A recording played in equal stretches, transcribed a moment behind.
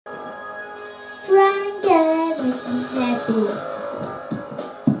Hey,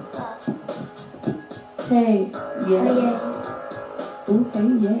 yeah. Hey, yeah. Ooh, hey,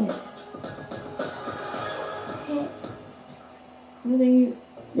 yeah.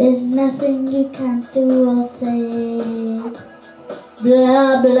 There's nothing you can't do or say.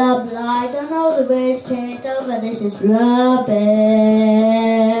 Blah, blah, blah. I don't know the words, turn it over. This is rubbish.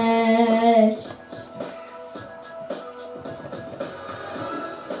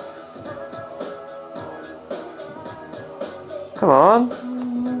 Come on.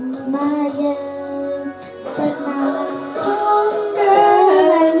 My young, but now I'm stronger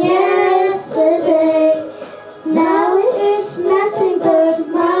than yesterday. Now it's nothing but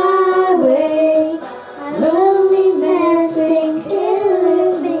my way. My loneliness ain't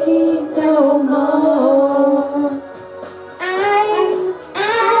killing me no more. I'm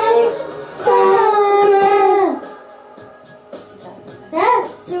stronger.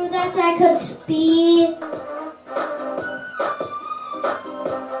 Through that I could be.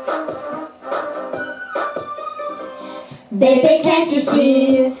 Baby, can't you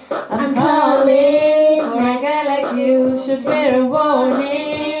see? I'm calling. For a guy like you should bear a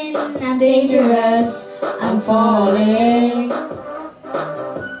warning. I'm dangerous. I'm falling.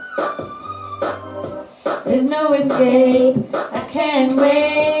 There's no escape. I can't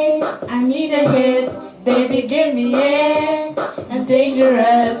wait. I need a hit. Baby, give me it. I'm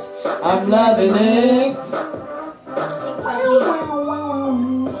dangerous. I'm loving it.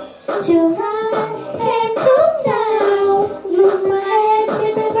 Too high, can't come down. Lose my head,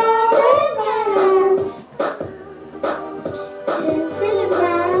 spinning round and round. Feeling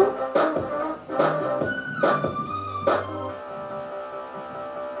round.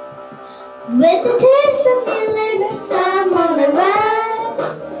 With the taste of your lips, I'm on a ride.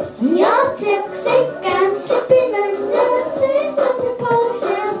 You're toxic, I'm slipping under the taste of the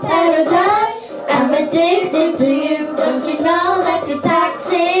potion of paradise. I'm addicted to you, don't you know that you're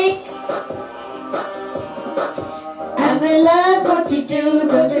toxic? I'm in love, what you do,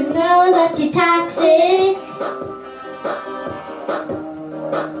 don't you know that you're toxic?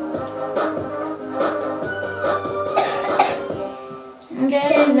 I'm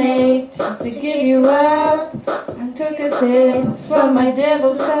getting late to give you up. I took a sip from my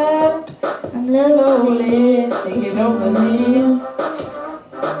devil's cup. I'm slowly taking over me.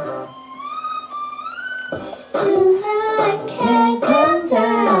 Too high, can't come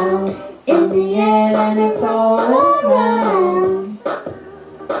down. It's the air and it's all around.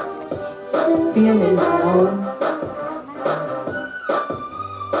 Feeling down.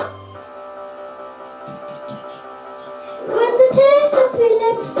 With the taste of your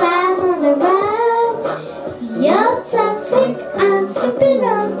lips, I'm on the round. You're